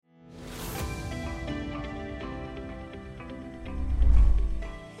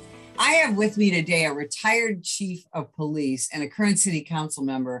I have with me today a retired chief of police and a current city council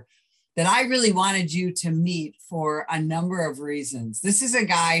member that I really wanted you to meet for a number of reasons. This is a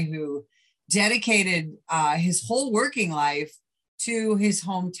guy who dedicated his whole working life to his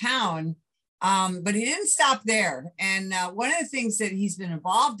hometown, but he didn't stop there. And one of the things that he's been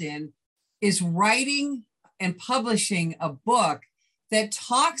involved in is writing and publishing a book that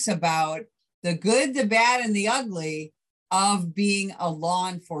talks about the good, the bad, and the ugly of being a law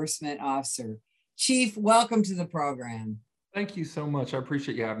enforcement officer. Chief, welcome to the program. Thank you so much. I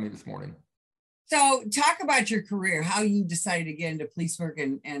appreciate you having me this morning. So talk about your career, how you decided to get into police work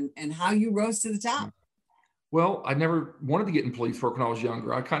and how you rose to the top. Well, I never wanted to get in police work when I was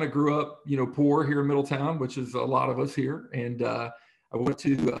younger. I kind of grew up, poor here in Middletown, which is a lot of us here. And I went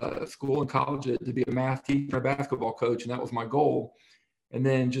to school and college to be a math teacher, a basketball coach, and that was my goal. And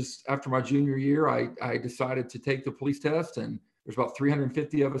then just after my junior year, I decided to take the police test, and there's about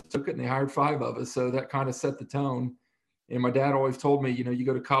 350 of us took it, and they hired 5 of us. So that kind of set the tone. And my dad always told me, you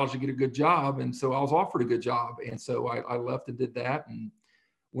go to college to get a good job. And so I was offered a good job. And so I left and did that and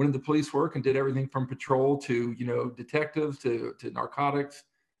went into police work and did everything from patrol to, detectives to narcotics,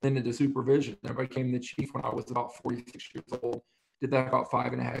 then into supervision. I became the chief when I was about 46 years old. Did that about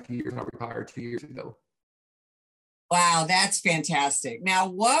 5.5 years, and I retired 2 years ago. Wow, that's fantastic. Now,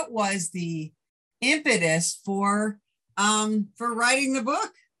 what was the impetus for writing the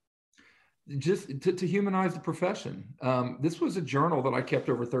book? Just to humanize the profession. This was a journal that I kept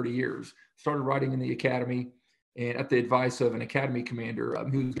over 30 years. Started writing in the academy, and at the advice of an academy commander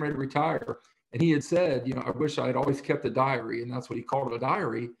who was ready to retire. And he had said, I wish I had always kept a diary, and that's what he called it, a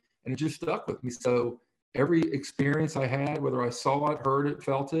diary. And it just stuck with me. So every experience I had, whether I saw it, heard it,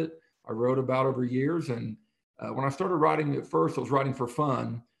 felt it, I wrote about over years. And when I started writing at first, I was writing for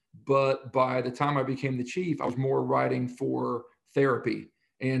fun. But by the time I became the chief, I was more writing for therapy.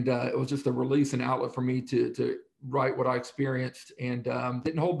 And it was just a release and outlet for me to write what I experienced, and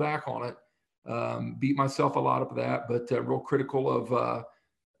didn't hold back on it. Beat myself a lot up that, but real critical of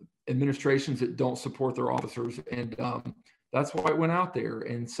administrations that don't support their officers. And that's why I went out there.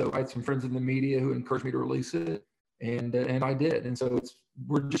 And so I had some friends in the media who encouraged me to release it. And I did. And so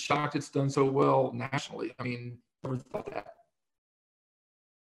we're just shocked it's done so well nationally. I mean, never thought that.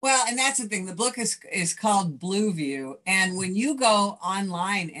 Well, and that's the thing. The book is called Blue View. And when you go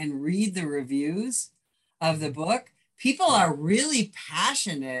online and read the reviews of the book, people are really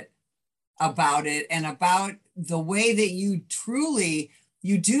passionate about it and about the way that you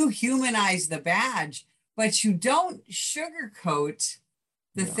do humanize the badge, but you don't sugarcoat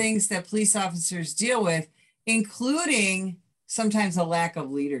the things that police officers deal with, including sometimes a lack of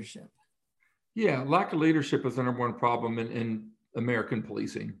leadership. Yeah, lack of leadership is the number one problem in American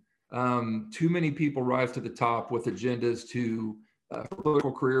policing. Too many people rise to the top with agendas to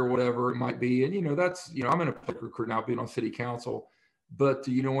political career, whatever it might be. And, that's, I'm in a political career now, being on city council. But,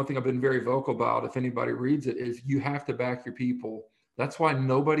 one thing I've been very vocal about, if anybody reads it, is you have to back your people. That's why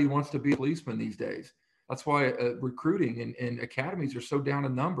nobody wants to be a policeman these days. That's why recruiting and academies are so down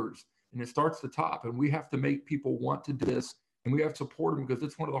in numbers. And it starts at the top. And we have to make people want to do this. And we have to support them because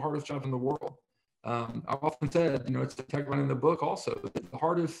it's one of the hardest jobs in the world. I've often said, it's the tagline in the book also, the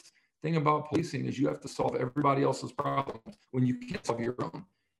hardest thing about policing is you have to solve everybody else's problems when you can't solve your own.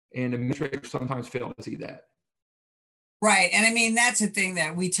 And administrators sometimes fail to see that. Right. And I mean, that's the thing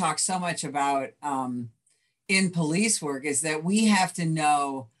that we talk so much about in police work, is that we have to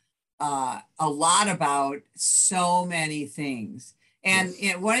know a lot about so many things. And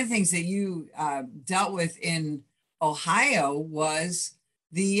Yes. One of the things that you dealt with in Ohio was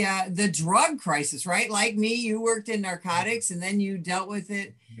the drug crisis, right? Like me, you worked in narcotics and then you dealt with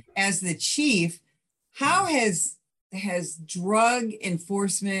it as the chief. How has drug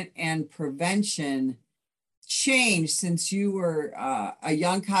enforcement and prevention changed since you were a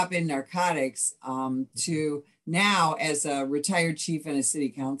young cop in narcotics to now as a retired chief and a city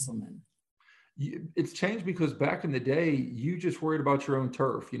councilman? It's changed because back in the day, you just worried about your own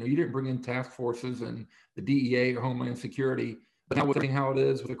turf. You didn't bring in task forces and the DEA or Homeland Security. But now with how it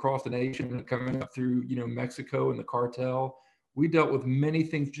is with across the nation and coming up through, Mexico and the cartel, we dealt with many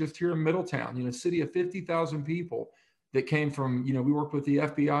things just here in Middletown, a city of 50,000 people that came from, we worked with the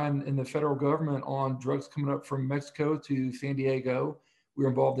FBI and the federal government on drugs coming up from Mexico to San Diego. We were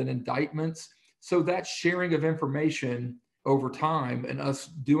involved in indictments. So that sharing of information over time and us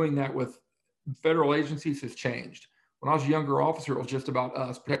doing that with federal agencies has changed. When I was a younger officer, it was just about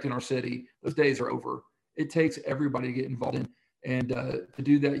us protecting our city. Those days are over. It takes everybody to get involved in. And to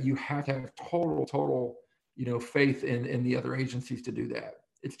do that, you have to have total, faith in the other agencies to do that.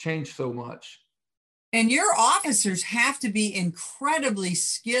 It's changed so much. And your officers have to be incredibly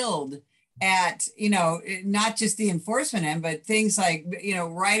skilled at, not just the enforcement end, but things like,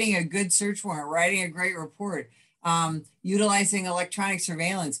 writing a good search warrant, writing a great report, utilizing electronic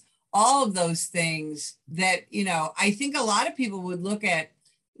surveillance, all of those things that, I think a lot of people would look at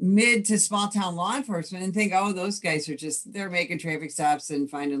mid to small town law enforcement and think, oh, those guys are they're making traffic stops and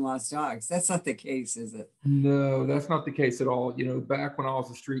finding lost dogs. That's not the case, is it? No, that's not the case at all. Back when I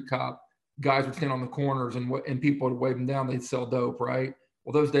was a street cop, guys would stand on the corners and people would wave them down. They'd sell dope, right?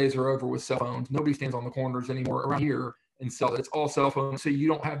 Well, those days are over with cell phones. Nobody stands on the corners anymore around here and sell. It's all cell phones. So you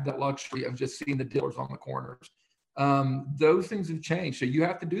don't have that luxury of just seeing the dealers on the corners. Those things have changed. So you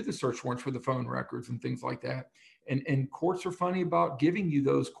have to do the search warrants for the phone records and things like that. And courts are funny about giving you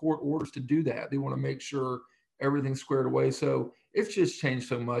those court orders to do that. They want to make sure everything's squared away. So it's just changed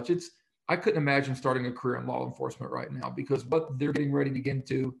so much. I couldn't imagine starting a career in law enforcement right now, because what they're getting ready to get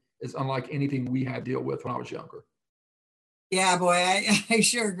into is unlike anything we had to deal with when I was younger. Yeah, boy, I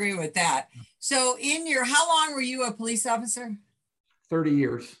sure agree with that. So how long were you a police officer? 30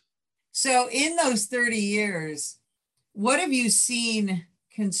 years. So in those 30 years, what have you seen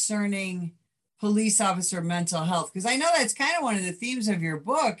concerning police officer mental health? Because I know that's kind of one of the themes of your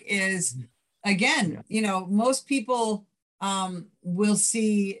book is, again, most people will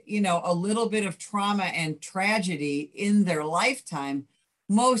see, a little bit of trauma and tragedy in their lifetime.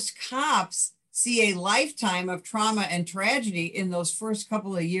 Most cops see a lifetime of trauma and tragedy in those first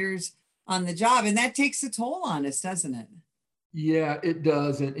couple of years on the job. And that takes a toll on us, doesn't it? Yeah, it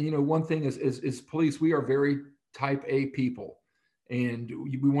does. And, one thing is police, we are very type A people, and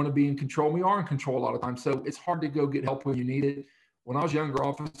we want to be in control. We are in control a lot of times. So it's hard to go get help when you need it. When I was a younger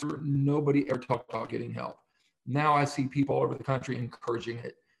officer, nobody ever talked about getting help. Now I see people all over the country encouraging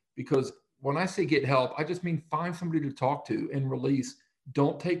it, because when I say get help, I just mean find somebody to talk to and release.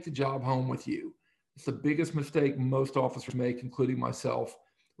 Don't take the job home with you. It's the biggest mistake most officers make, including myself.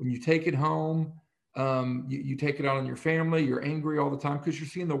 When you take it home, you take it out on your family. You're angry all the time because you're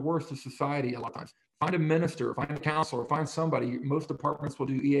seeing the worst of society a lot of times. Find a minister, find a counselor, find somebody. Most departments will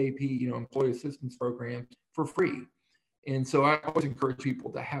do EAP, employee assistance program, for free. And so I always encourage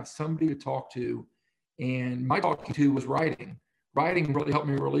people to have somebody to talk to. And my talking to was writing. Writing really helped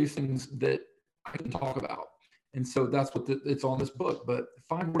me release things that I couldn't talk about. And so that's what it's on this book. But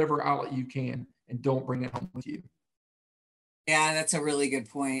find whatever outlet you can and don't bring it home with you. Yeah, that's a really good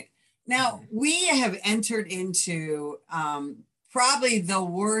point. Now, we have entered into probably the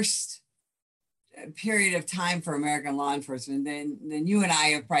worst period of time for American law enforcement than you and I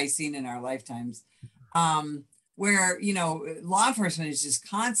have probably seen in our lifetimes, where, law enforcement is just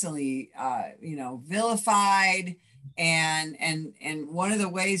constantly, vilified. And one of the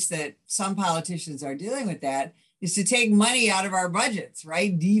ways that some politicians are dealing with that is to take money out of our budgets,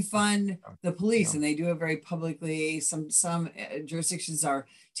 right? Defund the police. Yeah. And they do it very publicly. Some jurisdictions are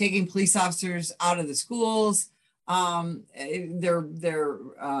taking police officers out of the schools. They're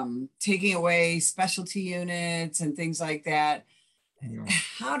taking away specialty units and things like that. Yeah.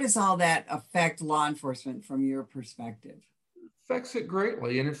 How does all that affect law enforcement from your perspective? Affects it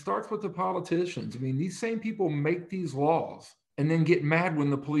greatly. And it starts with the politicians. I mean, these same people make these laws and then get mad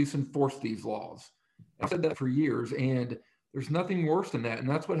when the police enforce these laws. I've said that for years, and there's nothing worse than that. And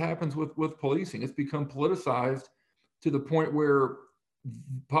that's what happens with policing. It's become politicized to the point where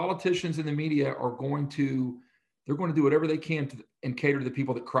politicians and the media are going to do whatever they can and cater to the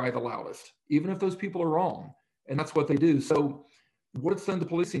people that cry the loudest, even if those people are wrong. And that's what they do. So what it's done to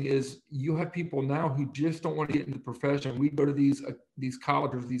policing is you have people now who just don't want to get into the profession. We go to these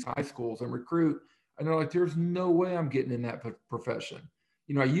colleges, these high schools, and recruit, and they're like, there's no way I'm getting in that profession.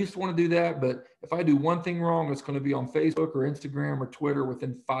 I used to want to do that, but if I do one thing wrong, it's going to be on Facebook or Instagram or Twitter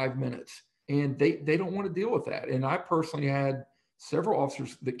within 5 minutes. And they don't want to deal with that. And I personally had several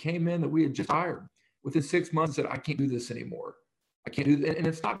officers that came in that we had just hired within 6 months said, I can't do this anymore. I can't do that. And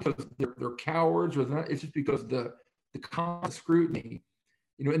it's not because they're cowards or not. It's just because the constant scrutiny,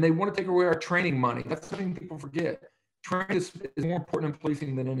 and they want to take away our training money. That's something people forget. Training is more important in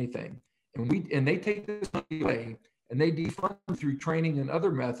policing than anything. And they take this money away and they defund through training and other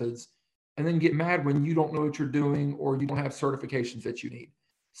methods, and then get mad when you don't know what you're doing or you don't have certifications that you need.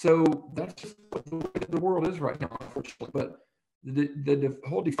 So that's just what the world is right now, unfortunately. But the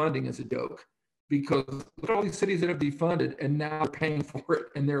whole defunding is a joke, because look at all these cities that have defunded and now they're paying for it,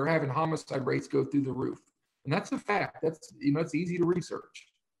 and they're having homicide rates go through the roof. And that's a fact. That's, it's easy to research.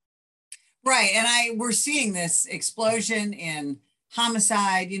 Right. And we're seeing this explosion in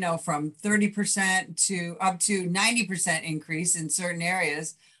homicide, from 30% to up to 90% increase in certain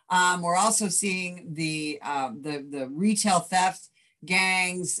areas. We're also seeing the retail theft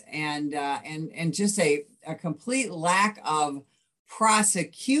gangs and just a complete lack of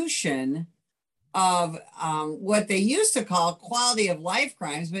prosecution of what they used to call quality of life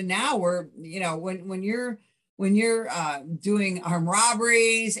crimes, but now we're, when you're doing armed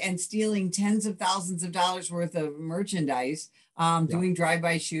robberies and stealing tens of thousands of dollars worth of merchandise, doing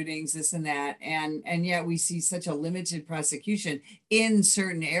drive-by shootings, this and that, and yet we see such a limited prosecution in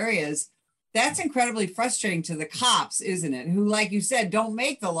certain areas. That's incredibly frustrating to the cops, isn't it? Who, like you said, don't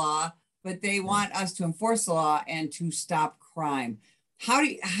make the law, but they want us to enforce the law and to stop crime. How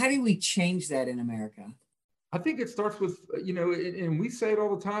do we change that in America? I think it starts with, and we say it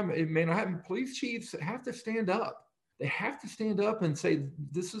all the time, it may not happen. Police chiefs have to stand up. They have to stand up and say,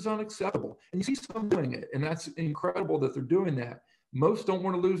 this is unacceptable. And you see some doing it. And that's incredible that they're doing that. Most don't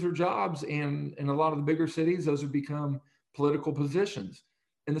want to lose their jobs. And in a lot of the bigger cities, those have become political positions.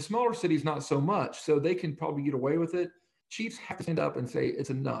 In the smaller cities, not so much. So they can probably get away with it. Chiefs have to stand up and say, it's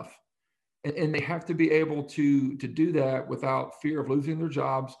enough. And they have to be able to do that without fear of losing their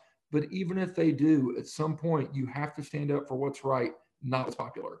jobs. But even if they do, at some point, you have to stand up for what's right, not what's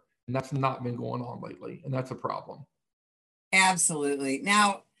popular. And that's not been going on lately. And that's a problem. Absolutely.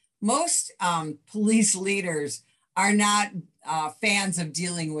 Now, most police leaders are not fans of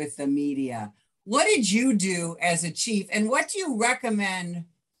dealing with the media. What did you do as a chief? And what do you recommend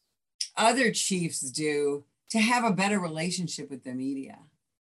other chiefs do to have a better relationship with the media?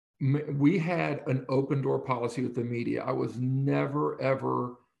 We had an open door policy with the media. I was never,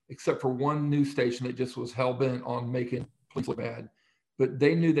 ever, except for one news station that just was hell-bent on making police look bad. But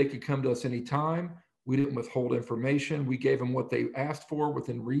they knew they could come to us anytime. We didn't withhold information. We gave them what they asked for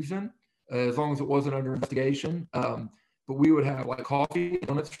within reason, as long as it wasn't under investigation. But we would have like coffee,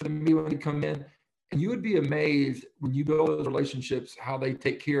 donuts for the media when they come in. And you would be amazed when you build those relationships, how they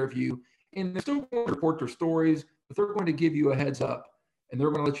take care of you. And they're still going to report their stories, but they're going to give you a heads up. And they're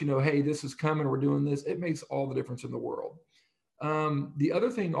going to let you know, hey, this is coming, we're doing this. It makes all the difference in the world. The other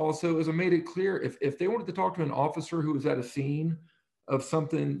thing also is I made it clear, if they wanted to talk to an officer who was at a scene of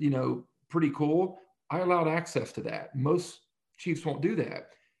something, pretty cool, I allowed access to that. Most chiefs won't do that.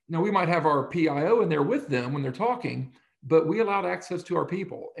 We might have our PIO in there with them when they're talking, but we allowed access to our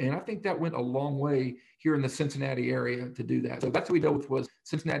people. And I think that went a long way here in the Cincinnati area to do that. So that's what we dealt with, was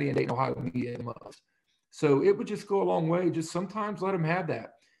Cincinnati and Dayton, Ohio media the most. So it would just go a long way. Just sometimes let them have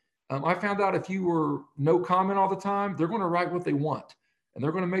that. I found out if you were no comment all the time, they're going to write what they want. And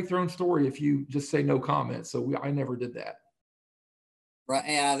they're going to make their own story if you just say no comment. So I never did that. Right.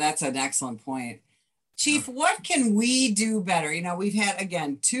 Yeah, that's an excellent point. Chief, what can we do better? We've had,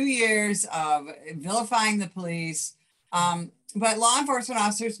 again, 2 years of vilifying the police, but law enforcement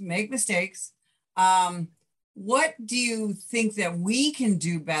officers make mistakes. What do you think that we can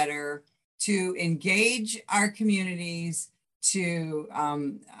do better to engage our communities, to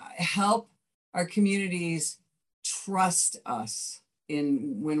help our communities trust us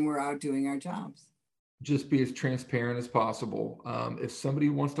when we're out doing our jobs? Just be as transparent as possible. If somebody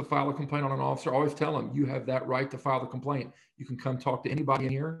wants to file a complaint on an officer, always tell them you have that right to file the complaint. You can come talk to anybody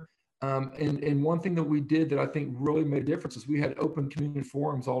in here. And one thing that we did that I think really made a difference is we had open community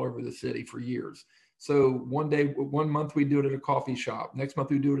forums all over the city for years. So one month we do it at a coffee shop. Next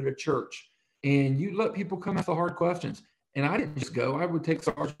month we do it at a church. And you let people come ask the hard questions. And I didn't just go. I would take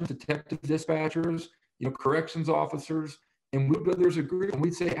sergeants, detectives, dispatchers, corrections officers, and we would go, there's a group, and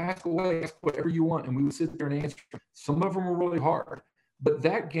we'd say, ask away, ask whatever you want. And we would sit there and answer. Some of them were really hard. But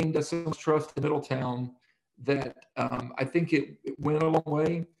that gained us so much trust in Middletown that I think it went a long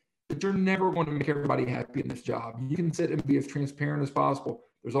way. But you're never going to make everybody happy in this job. You can sit and be as transparent as possible.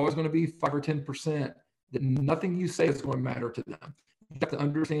 There's always going to be 5 or 10% that nothing you say is going to matter to them. You have to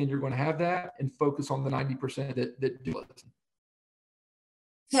understand you're going to have that and focus on the 90% that do listen.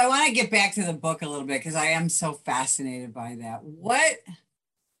 So I want to get back to the book a little bit because I am so fascinated by that. What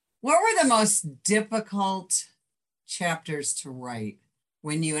were the most difficult chapters to write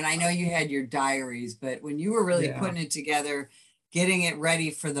when and I know you had your diaries, but when you were really putting it together, getting it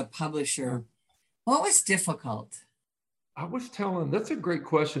ready for the publisher, what was difficult? That's a great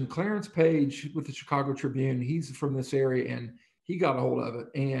question. Clarence Page with the Chicago Tribune, he's from this area and he got a hold of it.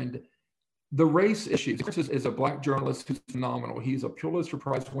 And the race issues, Clarence is a Black journalist who's phenomenal. He's a Pulitzer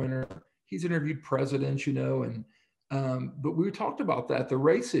Prize winner. He's interviewed presidents, but we talked about that, the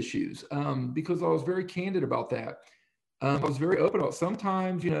race issues, because I was very candid about that. I was very open about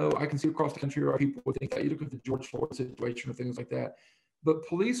sometimes, I can see across the country where people would think that you look at the George Floyd situation or things like that. But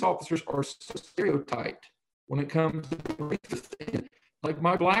police officers are so stereotyped when it comes to racist. Like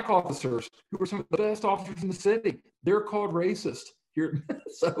my Black officers, who are some of the best officers in the city, they're called racist here.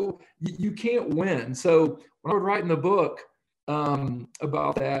 So you can't win. So when I was writing the book,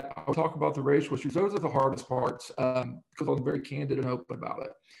 about that. I'll talk about the racial issues. Those are the hardest parts because I'm very candid and open about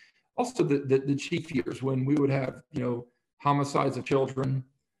it. Also, the chief years when we would have, homicides of children,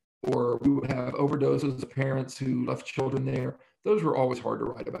 or we would have overdoses of parents who left children there. Those were always hard to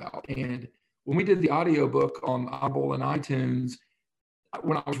write about. And when we did the audiobook on Audible and iTunes,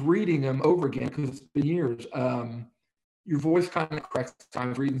 when I was reading them over again, because it's been years, your voice kind of cracks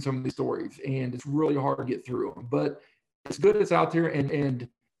times reading some of these stories, and it's really hard to get through them. But it's good it's out there, and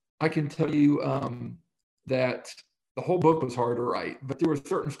I can tell you that the whole book was hard to write, but there were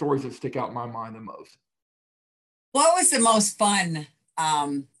certain stories that stick out in my mind the most. What was the most fun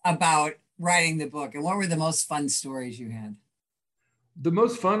about writing the book, and what were the most fun stories you had? The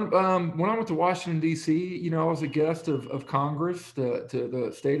most fun, when I went to Washington, D.C., I was a guest of Congress to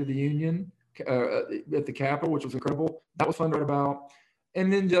the State of the Union at the Capitol, which was incredible. That was fun to write about.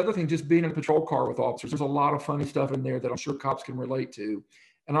 And then the other thing, just being in a patrol car with officers. There's a lot of funny stuff in there that I'm sure cops can relate to.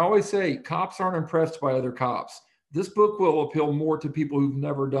 And I always say, cops aren't impressed by other cops. This book will appeal more to people who've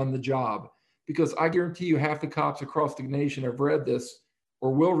never done the job, because I guarantee you half the cops across the nation have read this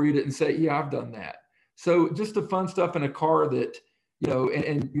or will read it and say, yeah, I've done that. So just the fun stuff in a car that,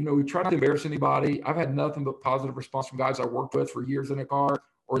 we try not to embarrass anybody. I've had nothing but positive response from guys I worked with for years in a car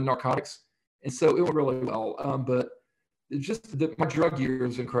or in narcotics. And so it went really well. But it's just that my drug year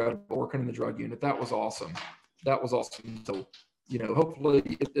is incredible, working in the drug unit. That was awesome. So,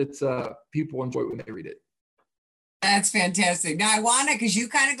 hopefully it's people enjoy it when they read it. That's fantastic. Now I want to, because you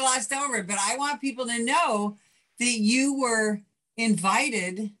kind of glossed over it, but I want people to know that you were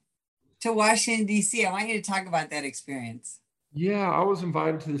invited to Washington, D.C. I want you to talk about that experience. Yeah, I was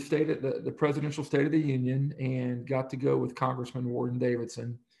invited to the presidential State of the Union, and got to go with Congressman Warden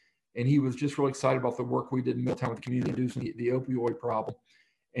Davidson. And he was just really excited about the work we did in Middletown with the community, reducing the opioid problem.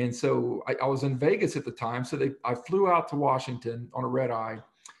 And so I was in Vegas at the time. So I flew out to Washington on a red eye,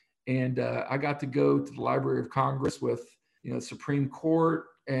 and I got to go to the Library of Congress with, Supreme Court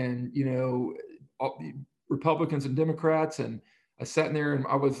and, Republicans and Democrats. And I sat in there, and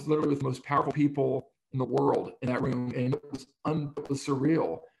I was literally with the most powerful people in the world in that room. And it was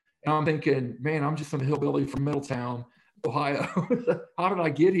surreal. And I'm thinking, man, I'm just some hillbilly from Middletown, Ohio. How did I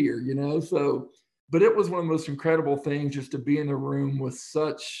get here? But it was one of the most incredible things just to be in the room with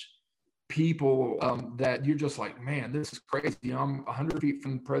such people that you're just like, man, this is crazy. I'm 100 feet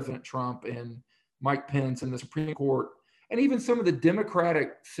from President Trump and Mike Pence and the Supreme Court. And even some of the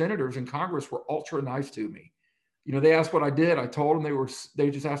Democratic senators in Congress were ultra nice to me. They asked what I did. I told them. They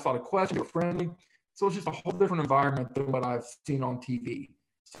just asked a lot of questions. They were friendly. So it's just a whole different environment than what I've seen on TV.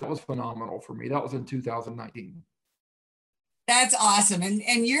 So that was phenomenal for me. That was in 2019. That's awesome.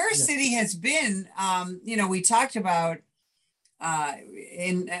 And your city has been, we talked about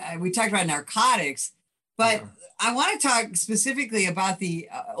narcotics, but I want to talk specifically about the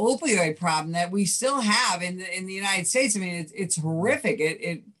opioid problem that we still have in the United States. I mean, it's horrific.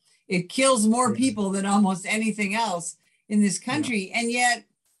 It kills more people than almost anything else in this country, and yet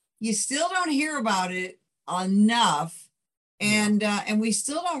you still don't hear about it enough, and we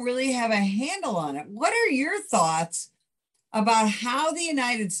still don't really have a handle on it. What are your thoughts about how the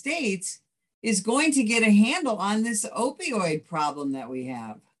United States is going to get a handle on this opioid problem that we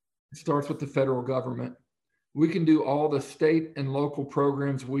have? It starts with the federal government. We can do all the state and local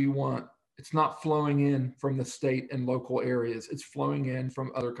programs we want. It's not flowing in from the state and local areas. It's flowing in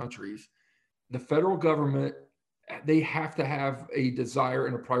from other countries. The federal government, they have to have a desire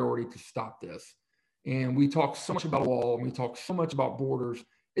and a priority to stop this. And we talk so much about a wall, and we talk so much about borders.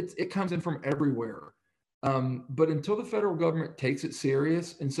 It comes in from everywhere. But until the federal government takes it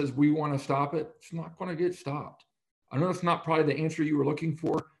serious and says, we want to stop it, it's not going to get stopped. I know it's not probably the answer you were looking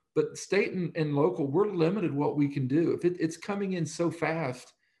for, but state and local, we're limited what we can do. If it's coming in so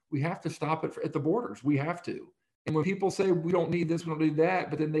fast, we have to stop it at the borders. We have to. And when people say, we don't need this, we don't need that,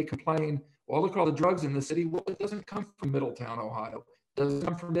 but then they complain, well, look at all the drugs in the city. Well, it doesn't come from Middletown, Ohio. It doesn't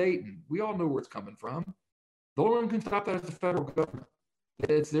come from Dayton. We all know where it's coming from. The only one who can stop that is the federal government.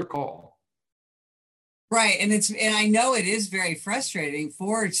 It's their call. Right. And I know it is very frustrating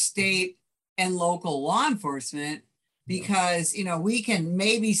for state and local law enforcement because, we can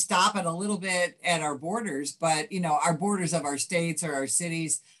maybe stop it a little bit at our borders, but, our borders of our states or our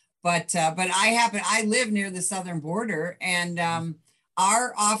cities. But I live near the southern border, and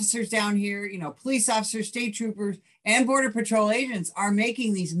our officers down here, police officers, state troopers, and Border Patrol agents are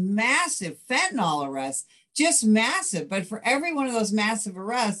making these massive fentanyl arrests, just massive. But for every one of those massive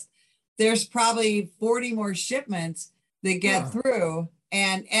arrests, there's probably 40 more shipments that get through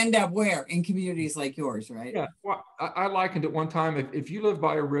and end up where? In communities like yours, right? Yeah. Well, I likened it one time. If you live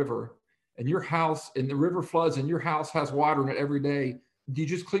by a river and your house and the river floods and your house has water in it every day, do you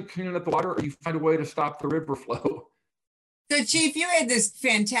just keep cleaning up the water, or you find a way to stop the river flow? So, Chief, you had this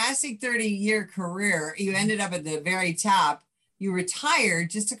fantastic 30-year career. You ended up at the very top. You retired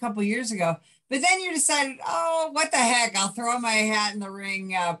just a couple years ago, but then you decided, oh, what the heck? I'll throw my hat in the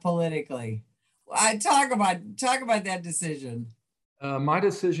ring politically. Talk about that decision. My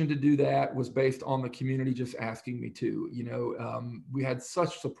decision to do that was based on the community just asking me to. We had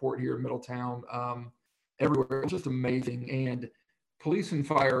such support here in Middletown, everywhere. It was just amazing. And police and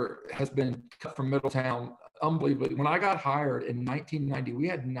fire has been cut from Middletown unbelievably. When I got hired in 1990, we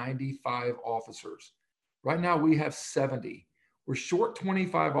had 95 officers. Right now we have 70. We're short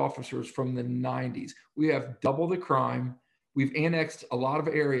 25 officers from the 90s. We have double the crime. We've annexed a lot of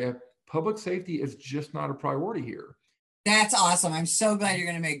area. Public safety is just not a priority here. That's awesome. I'm so glad you're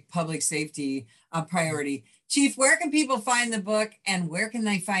going to make public safety a priority. Chief, where can people find the book, and where can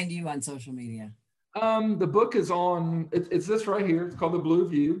they find you on social media? The book is on, it's this right here. It's called The Blue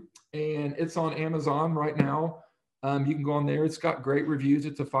View, and it's on Amazon right now. You can go on there. It's got great reviews.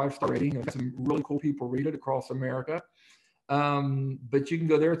 It's a 5-star rating. Some really cool people read it across America. But you can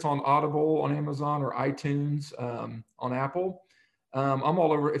go there. It's on Audible, on Amazon, or iTunes, on Apple. I'm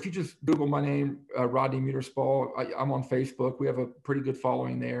all over. If you just Google my name, Rodney Muterspaw, I'm on Facebook. We have a pretty good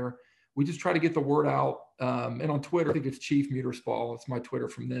following there. We just try to get the word out. And on Twitter, I think it's Chief Muterspaw. It's my Twitter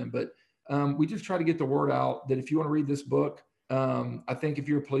from them. But we just try to get the word out that if you want to read this book, I think if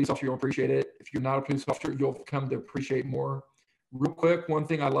you're a police officer, you'll appreciate it. If you're not a police officer, you'll come to appreciate more. Real quick, one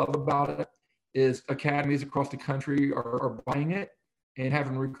thing I love about it is academies across the country are buying it and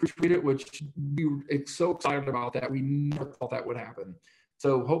having recruits read it, which we're so excited about that. We never thought that would happen.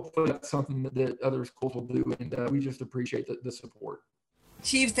 So hopefully that's something that other schools will do, and we just appreciate the support.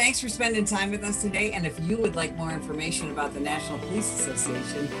 Chief, thanks for spending time with us today. And if you would like more information about the National Police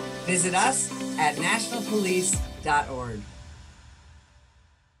Association, visit us at nationalpolice.org.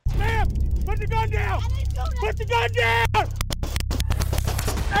 Ma'am, put the gun down! Put the gun down!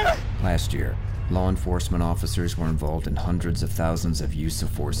 Last year, law enforcement officers were involved in hundreds of thousands of use of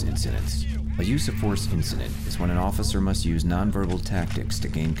force incidents. A use of force incident is when an officer must use nonverbal tactics to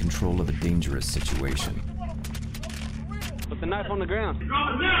gain control of a dangerous situation. Put the knife on the ground.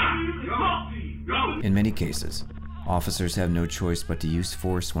 In many cases, officers have no choice but to use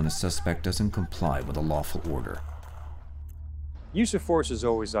force when a suspect doesn't comply with a lawful order. Use of force is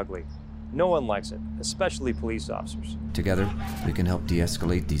always ugly. No one likes it, especially police officers. Together, we can help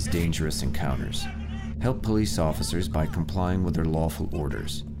de-escalate these dangerous encounters. Help police officers by complying with their lawful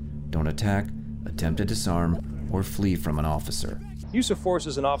orders. Don't attack, attempt to disarm, or flee from an officer. Use of force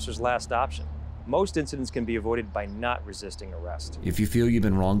is an officer's last option. Most incidents can be avoided by not resisting arrest. If you feel you've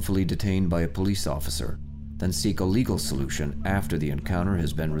been wrongfully detained by a police officer, then seek a legal solution after the encounter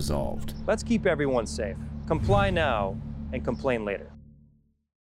has been resolved. Let's keep everyone safe. Comply now and complain later.